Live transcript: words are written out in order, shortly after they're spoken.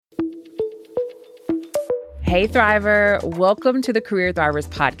Hey Thriver, welcome to the Career Thrivers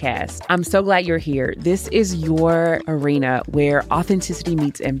podcast. I'm so glad you're here. This is your arena where authenticity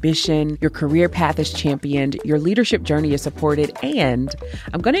meets ambition, your career path is championed, your leadership journey is supported, and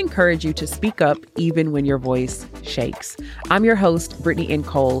I'm going to encourage you to speak up even when your voice shakes. I'm your host, Brittany N.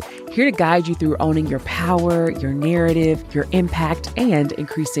 Cole, here to guide you through owning your power, your narrative, your impact, and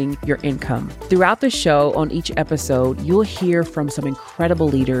increasing your income. Throughout the show, on each episode, you'll hear from some incredible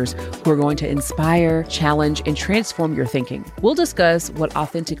leaders who are going to inspire, challenge, and transform your thinking. We'll discuss what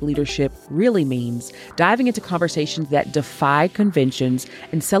authentic leadership really means, diving into conversations that defy conventions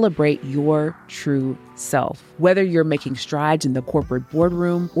and celebrate your true self. Whether you're making strides in the corporate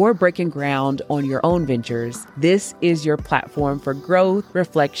boardroom or breaking ground on your own ventures, this is your platform for growth,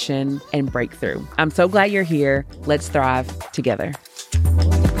 reflection, and breakthrough. I'm so glad you're here. Let's thrive together.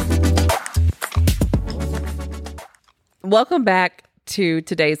 Welcome back to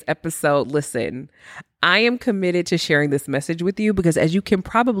today's episode. Listen, I am committed to sharing this message with you because, as you can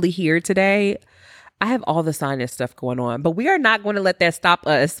probably hear today, I have all the sinus stuff going on, but we are not going to let that stop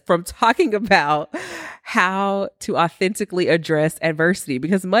us from talking about how to authentically address adversity.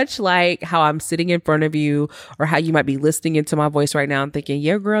 Because much like how I'm sitting in front of you, or how you might be listening into my voice right now and thinking,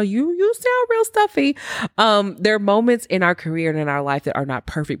 yeah, girl, you sound real stuffy. There are moments in our career and in our life that are not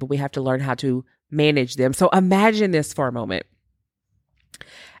perfect, but we have to learn how to manage them. So imagine this for a moment.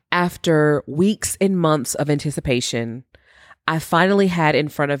 After weeks and months of anticipation, I finally had in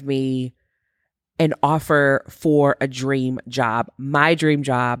front of me an offer for a dream job, my dream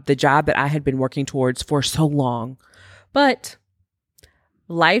job, the job that I had been working towards for so long. But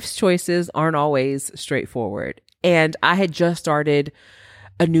life's choices aren't always straightforward. And I had just started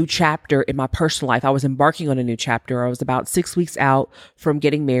a new chapter in my personal life. I was embarking on a new chapter. I was about 6 weeks out from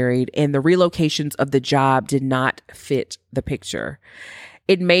getting married, and the relocations of the job did not fit the picture.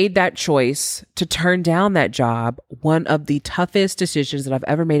 It made that choice to turn down that job one of the toughest decisions that I've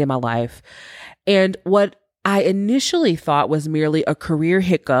ever made in my life. And what I initially thought was merely a career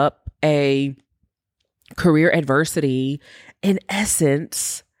hiccup, a career adversity, in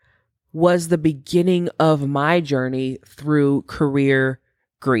essence, was the beginning of my journey through career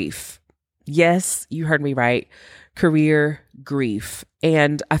grief. Yes, you heard me right. Career grief.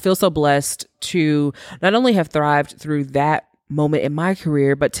 And I feel so blessed to not only have thrived through that moment in my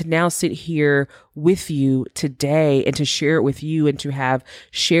career, but to now sit here with you today and to share it with you and to have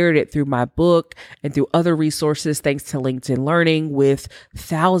shared it through my book and through other resources, thanks to LinkedIn Learning, with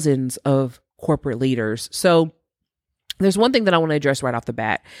thousands of corporate leaders. So there's one thing that I want to address right off the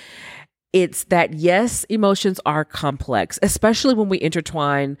bat. It's that, yes, emotions are complex, especially when we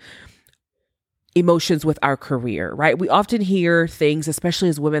intertwine emotions with our career, right? We often hear things, especially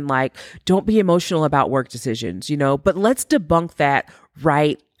as women, like, don't be emotional about work decisions, but let's debunk that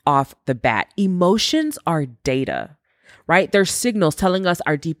right off the bat. Emotions are data, right? They're signals telling us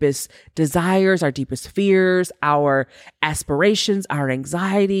our deepest desires, our deepest fears, our aspirations, our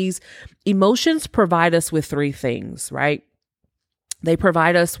anxieties. Emotions provide us with three things, right? They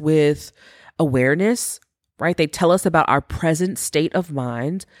provide us with awareness, right? They tell us about our present state of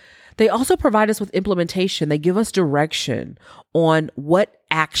mind. They also provide us with implementation. They give us direction on what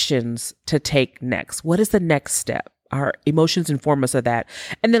actions to take next. What is the next step? Our emotions inform us of that.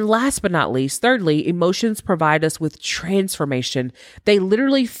 And then last but not least, thirdly, emotions provide us with transformation. They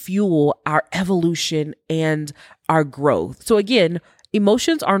literally fuel our evolution and our growth. So again,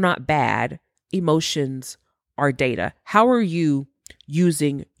 emotions are not bad. Emotions are data. How are you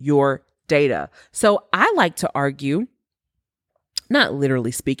using your data? So I like to argue, not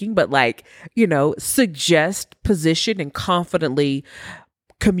literally speaking, but suggest, position, and confidently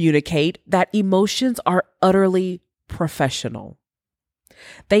communicate that emotions are utterly professional.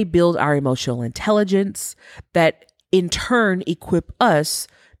 They build our emotional intelligence that in turn equip us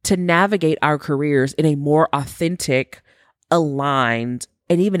to navigate our careers in a more authentic, aligned,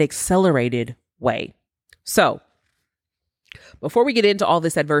 and even accelerated way. So, before we get into all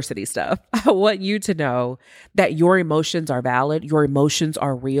this adversity stuff, I want you to know that your emotions are valid. Your emotions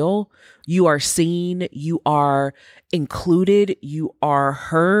are real. You are seen. You are included. You are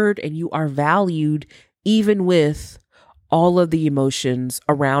heard, and you are valued, even with all of the emotions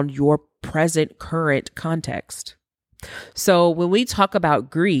around your present, current context. So when we talk about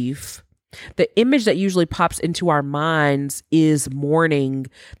grief, the image that usually pops into our minds is mourning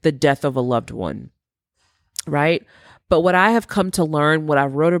the death of a loved one, right? But what I have come to learn, what I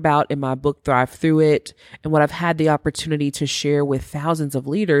wrote about in my book, Thrive Through It, and what I've had the opportunity to share with thousands of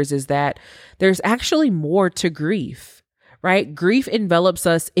leaders is that there's actually more to grief, right? Grief envelops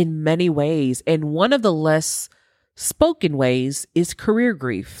us in many ways. And one of the less spoken ways is career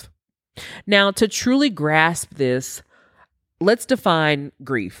grief. Now, to truly grasp this, let's define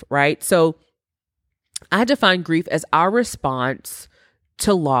grief, right? So I define grief as our response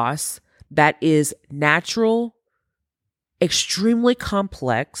to loss that is natural, extremely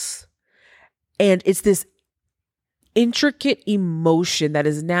complex, and it's this intricate emotion that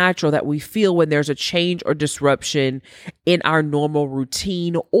is natural that we feel when there's a change or disruption in our normal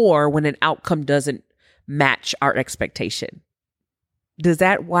routine or when an outcome doesn't match our expectation. Does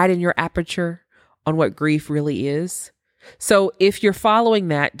that widen your aperture on what grief really is? So if you're following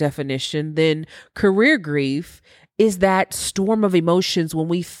that definition, then career grief is that storm of emotions when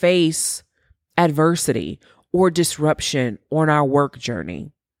we face adversity or disruption on our work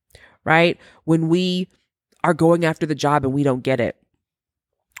journey, right? When we are going after the job and we don't get it.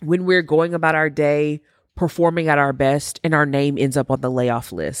 When we're going about our day, performing at our best, and our name ends up on the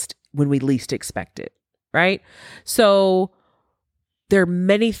layoff list when we least expect it, right? So there are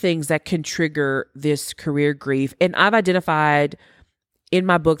many things that can trigger this career grief. And I've identified in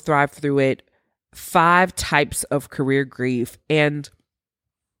my book, Thrive Through It, 5 types of career grief. And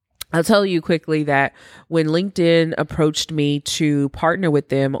I'll tell you quickly that when LinkedIn approached me to partner with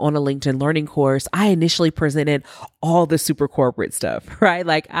them on a LinkedIn learning course, I initially presented all the super corporate stuff, right?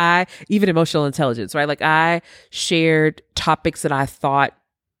 Like even emotional intelligence, right? Like I shared topics that I thought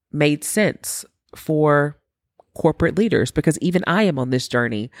made sense for corporate leaders, because even I am on this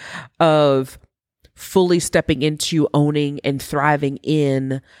journey of fully stepping into owning and thriving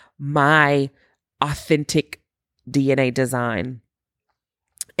in my authentic DNA design.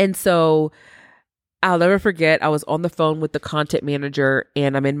 And so I'll never forget, I was on the phone with the content manager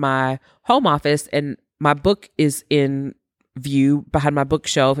and I'm in my home office and my book is in view behind my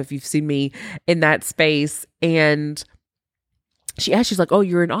bookshelf, if you've seen me in that space. And she's like, "Oh,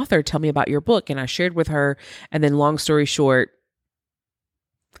 you're an author. Tell me about your book." And I shared with her. And then long story short,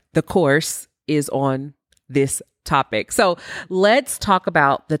 the course is on this topic. So let's talk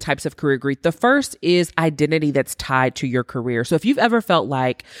about the types of career grief. The first is identity that's tied to your career. So if you've ever felt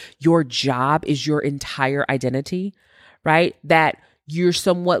like your job is your entire identity, right? That you're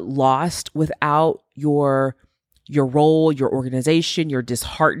somewhat lost without your role, your organization, you're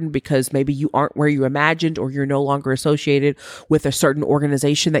disheartened because maybe you aren't where you imagined or you're no longer associated with a certain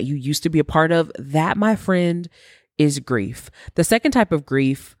organization that you used to be a part of, that, my friend, is grief. The second type of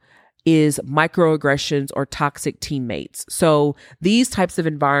grief is microaggressions or toxic teammates. So these types of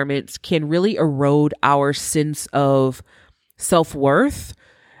environments can really erode our sense of self-worth.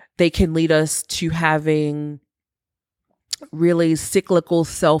 They can lead us to having really cyclical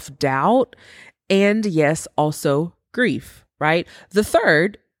self-doubt and, yes, also grief, right? The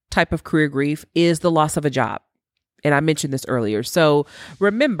third type of career grief is the loss of a job. And I mentioned this earlier. So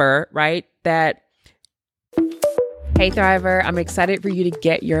remember, right, that Hey Thriver, I'm excited for you to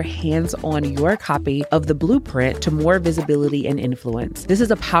get your hands on your copy of the Blueprint to More Visibility and Influence. This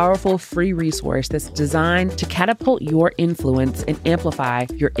is a powerful free resource that's designed to catapult your influence and amplify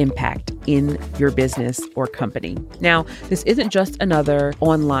your impact in your business or company. Now, this isn't just another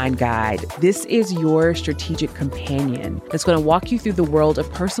online guide. This is your strategic companion that's going to walk you through the world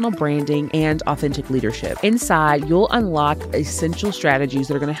of personal branding and authentic leadership. Inside, you'll unlock essential strategies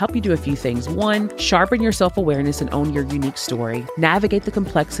that are going to help you do a few things. 1, sharpen your self-awareness and own your unique story, navigate the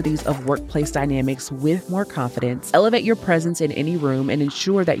complexities of workplace dynamics with more confidence, elevate your presence in any room, and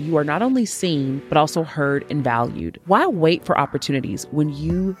ensure that you are not only seen, but also heard and valued. Why wait for opportunities when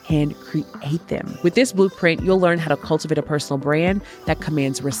you can create them? With this blueprint, you'll learn how to cultivate a personal brand that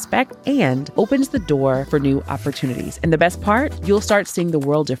commands respect and opens the door for new opportunities. And the best part, you'll start seeing the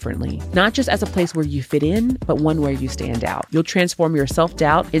world differently, not just as a place where you fit in, but one where you stand out. You'll transform your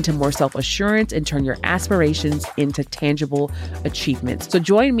self-doubt into more self-assurance and turn your aspirations into tangible achievements. So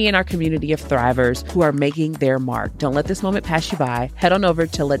join me in our community of thrivers who are making their mark. Don't let this moment pass you by. Head on over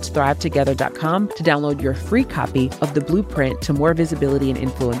to letsThriveTogether.com to download your free copy of the Blueprint to More Visibility and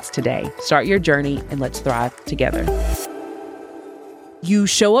Influence today. Start your journey and let's thrive together. You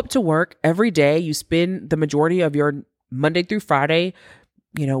show up to work every day. You spend the majority of your Monday through Friday,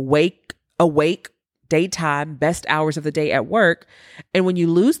 awake, daytime, best hours of the day at work. And when you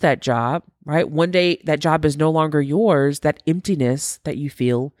lose that job, right, one day that job is no longer yours, that emptiness that you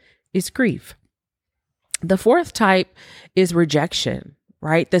feel is grief. The fourth type is rejection,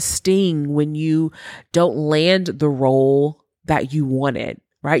 right? The sting when you don't land the role that you wanted,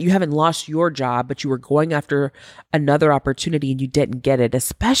 right? You haven't lost your job, but you were going after another opportunity and you didn't get it,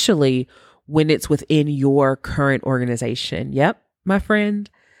 especially when it's within your current organization. Yep, my friend,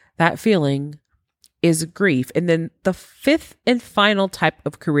 that feeling is grief. And then the fifth and final type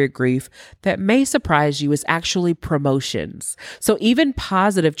of career grief that may surprise you is actually promotions. So even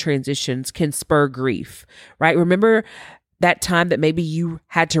positive transitions can spur grief, right? Remember that time that maybe you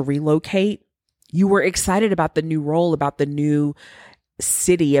had to relocate? You were excited about the new role, about the new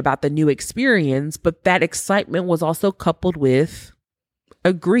city, about the new experience, but that excitement was also coupled with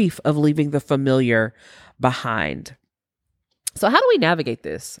a grief of leaving the familiar behind. So how do we navigate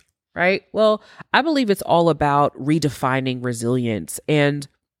this, right? Well, I believe it's all about redefining resilience. And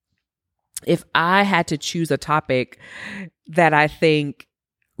if I had to choose a topic that I think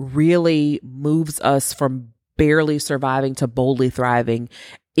really moves us from barely surviving to boldly thriving,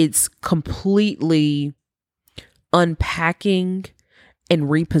 it's completely unpacking and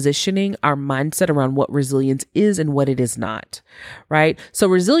repositioning our mindset around what resilience is and what it is not, right? So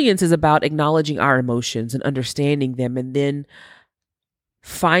resilience is about acknowledging our emotions and understanding them, and then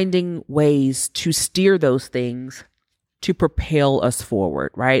finding ways to steer those things to propel us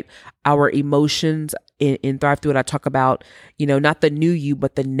forward, right? Our emotions in Thrive Through It, I talk about, not the new you,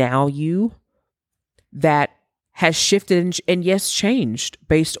 but the now you that has shifted and yes, changed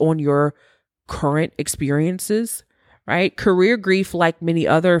based on your current experiences, right? Career grief, like many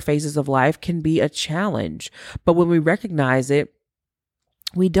other phases of life, can be a challenge. But when we recognize it,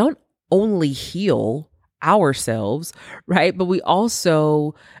 we don't only heal ourselves, right? But we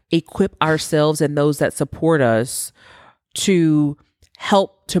also equip ourselves and those that support us to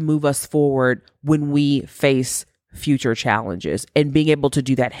help to move us forward when we face future challenges, and being able to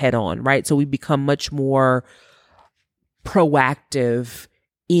do that head on, right? So we become much more proactive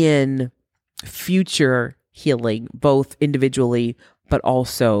in future healing, both individually, but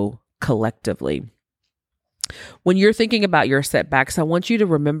also collectively. When you're thinking about your setbacks, I want you to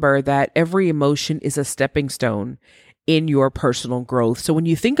remember that every emotion is a stepping stone in your personal growth. So when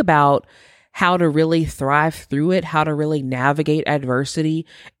you think about how to really thrive through it, how to really navigate adversity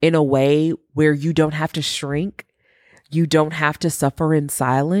in a way where you don't have to shrink, you don't have to suffer in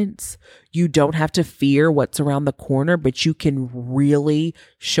silence, you don't have to fear what's around the corner, but you can really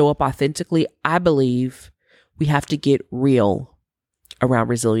show up authentically, I believe we have to get real around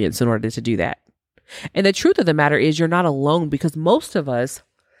resilience in order to do that. And the truth of the matter is you're not alone, because most of us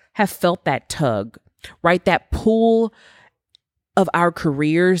have felt that tug, right? That pull of our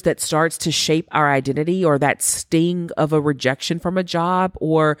careers that starts to shape our identity, or that sting of a rejection from a job,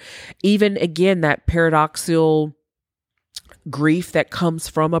 or even, again, that paradoxical grief that comes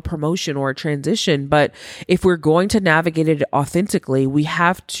from a promotion or a transition. But if we're going to navigate it authentically, we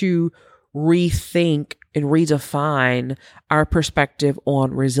have to rethink and redefine our perspective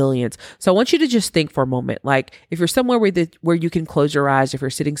on resilience. So I want you to just think for a moment, like if you're somewhere where you can close your eyes, if you're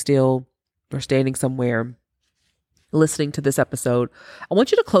sitting still or standing somewhere listening to this episode, I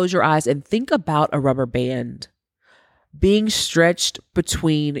want you to close your eyes and think about a rubber band being stretched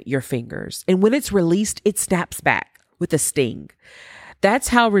between your fingers. And when it's released, it snaps back with a sting. That's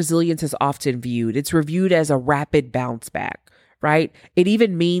how resilience is often viewed. It's reviewed as a rapid bounce back, right? It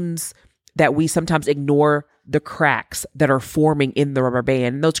even means that we sometimes ignore the cracks that are forming in the rubber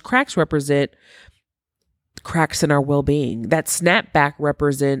band. And those cracks represent cracks in our well-being. That snapback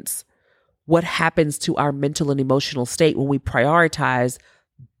represents what happens to our mental and emotional state when we prioritize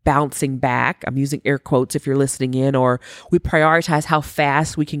bouncing back. I'm using air quotes if you're listening in, or we prioritize how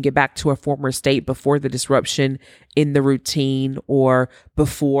fast we can get back to a former state before the disruption in the routine or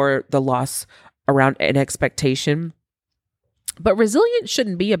before the loss around an expectation. But resilience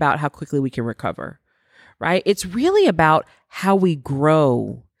shouldn't be about how quickly we can recover, right? It's really about how we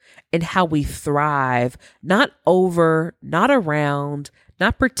grow and how we thrive, not over, not around,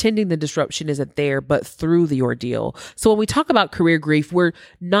 not pretending the disruption isn't there, but through the ordeal. So when we talk about career grief, we're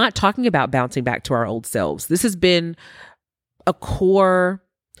not talking about bouncing back to our old selves. This has been a core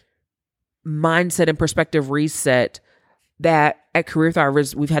mindset and perspective reset that at Career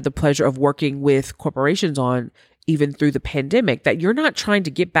Thrivers, we've had the pleasure of working with corporations on, even through the pandemic, that you're not trying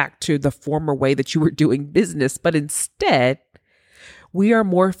to get back to the former way that you were doing business, but instead, we are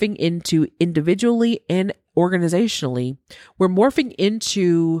morphing into, individually and organizationally, we're morphing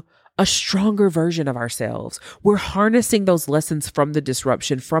into a stronger version of ourselves. We're harnessing those lessons from the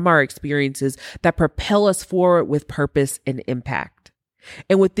disruption, from our experiences that propel us forward with purpose and impact.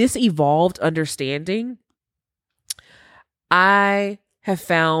 And with this evolved understanding, I have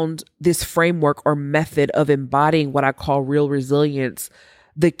found this framework or method of embodying what I call real resilience,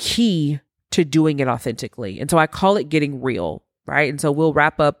 the key to doing it authentically. And so I call it getting real, right? And so we'll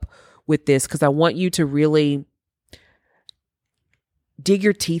wrap up with this because I want you to really dig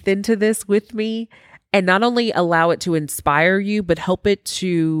your teeth into this with me and not only allow it to inspire you, but help it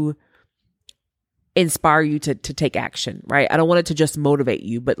to inspire you to take action, right? I don't want it to just motivate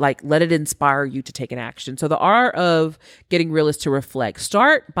you, but like let it inspire you to take an action. So the R of getting real is to reflect.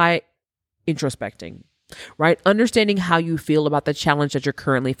 Start by introspecting, right? Understanding how you feel about the challenge that you're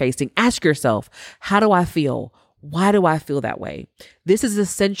currently facing. Ask yourself, how do I feel? Why do I feel that way? This is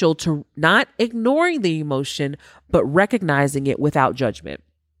essential to not ignoring the emotion, but recognizing it without judgment.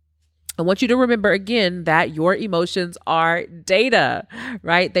 I want you to remember again that your emotions are data,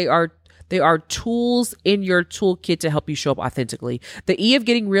 right? They are tools in your toolkit to help you show up authentically. The E of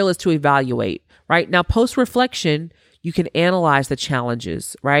getting real is to evaluate, right? Now, post-reflection, you can analyze the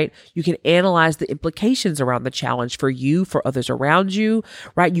challenges, right? You can analyze the implications around the challenge for you, for others around you,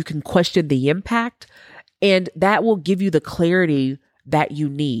 right? You can question the impact, and that will give you the clarity that you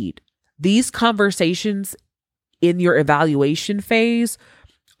need. These conversations in your evaluation phase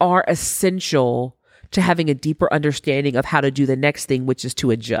are essential to having a deeper understanding of how to do the next thing, which is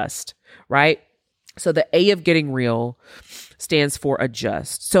to adjust, right? So the A of getting real stands for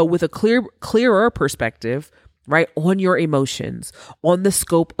adjust. So with a clearer perspective, right, on your emotions, on the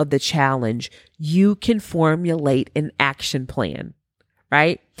scope of the challenge, you can formulate an action plan,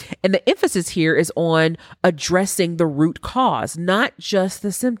 right? And the emphasis here is on addressing the root cause, not just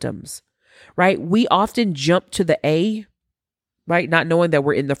the symptoms, right? We often jump to the A, right? Not knowing that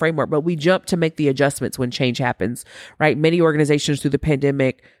we're in the framework, but we jump to make the adjustments when change happens, right? Many organizations through the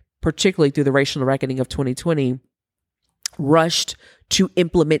pandemic, particularly through the racial reckoning of 2020, rushed to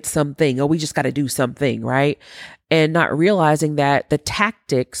implement something. Oh, we just got to do something, right? And not realizing that the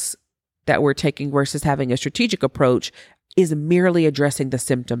tactics that we're taking versus having a strategic approach is merely addressing the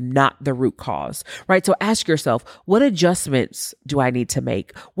symptom, not the root cause, right? So ask yourself, what adjustments do I need to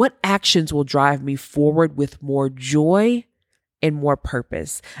make? What actions will drive me forward with more joy and more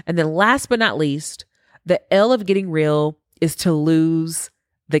purpose? And then last but not least, the L of getting real is to lose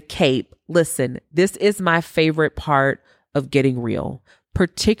the cape. Listen, this is my favorite part of getting real,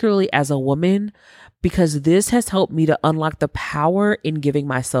 particularly as a woman, because this has helped me to unlock the power in giving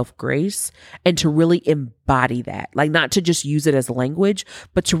myself grace and to really embody that, like not to just use it as language,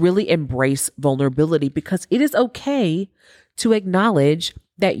 but to really embrace vulnerability, because it is okay to acknowledge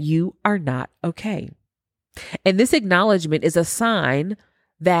that you are not okay. And this acknowledgement is a sign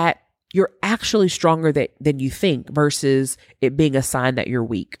that you're actually stronger than you think versus it being a sign that you're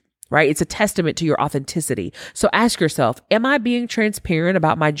weak, right? It's a testament to your authenticity. So ask yourself, am I being transparent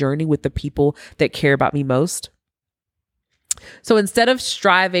about my journey with the people that care about me most? So instead of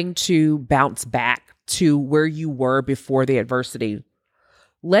striving to bounce back to where you were before the adversity,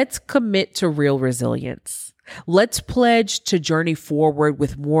 let's commit to real resilience. Let's pledge to journey forward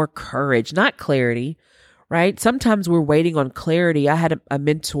with more courage, not clarity, right? Sometimes we're waiting on clarity. I had a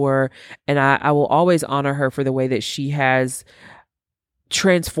mentor, and I will always honor her for the way that she has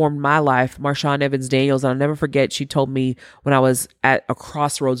transformed my life, Marshawn Evans Daniels. And I'll never forget, she told me when I was at a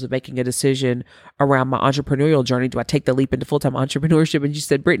crossroads of making a decision around my entrepreneurial journey, do I take the leap into full-time entrepreneurship? And she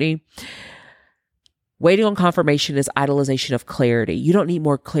said, Brittany, waiting on confirmation is idolization of clarity. You don't need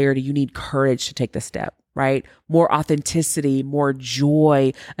more clarity. You need courage to take the step, right? More authenticity, more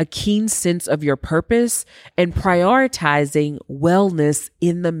joy, a keen sense of your purpose, and prioritizing wellness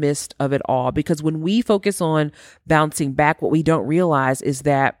in the midst of it all. Because when we focus on bouncing back, what we don't realize is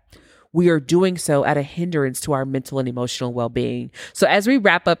that we are doing so at a hindrance to our mental and emotional well-being. So as we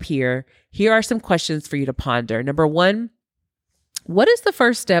wrap up here are some questions for you to ponder. Number one, what is the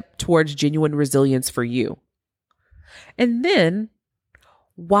first step towards genuine resilience for you? And then,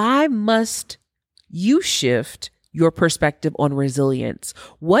 why must you shift your perspective on resilience?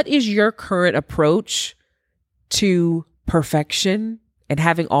 What is your current approach to perfection and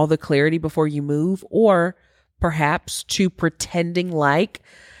having all the clarity before you move, or perhaps to pretending like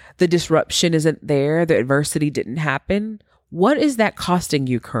the disruption isn't there, the adversity didn't happen? What is that costing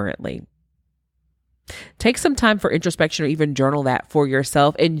you currently? Take some time for introspection or even journal that for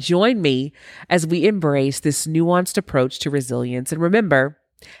yourself, and join me as we embrace this nuanced approach to resilience. And remember,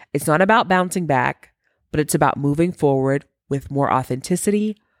 it's not about bouncing back, but it's about moving forward with more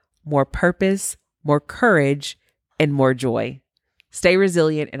authenticity, more purpose, more courage, and more joy. Stay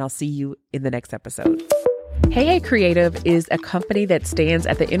resilient, and I'll see you in the next episode. Hey Creative is a company that stands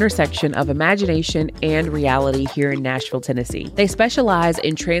at the intersection of imagination and reality here in Nashville, Tennessee. They specialize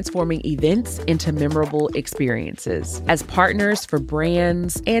in transforming events into memorable experiences as partners for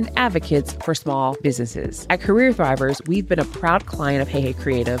brands and advocates for small businesses. At Career Thrivers, we've been a proud client of Hey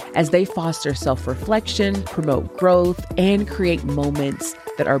Creative as they foster self-reflection, promote growth, and create moments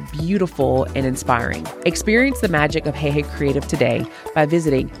that are beautiful and inspiring. Experience the magic of Hey Creative today by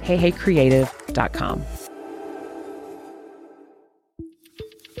visiting heyheycreative.com.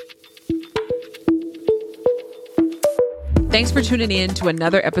 Thanks for tuning in to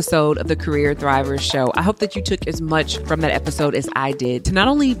another episode of the Career Thrivers Show. I hope that you took as much from that episode as I did to not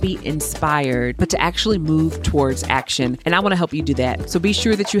only be inspired, but to actually move towards action. And I want to help you do that. So be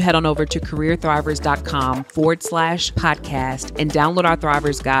sure that you head on over to careerthrivers.com/podcast and download our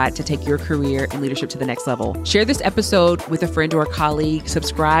Thrivers Guide to take your career and leadership to the next level. Share this episode with a friend or a colleague,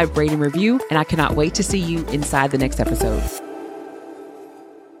 subscribe, rate, and review, and I cannot wait to see you inside the next episode.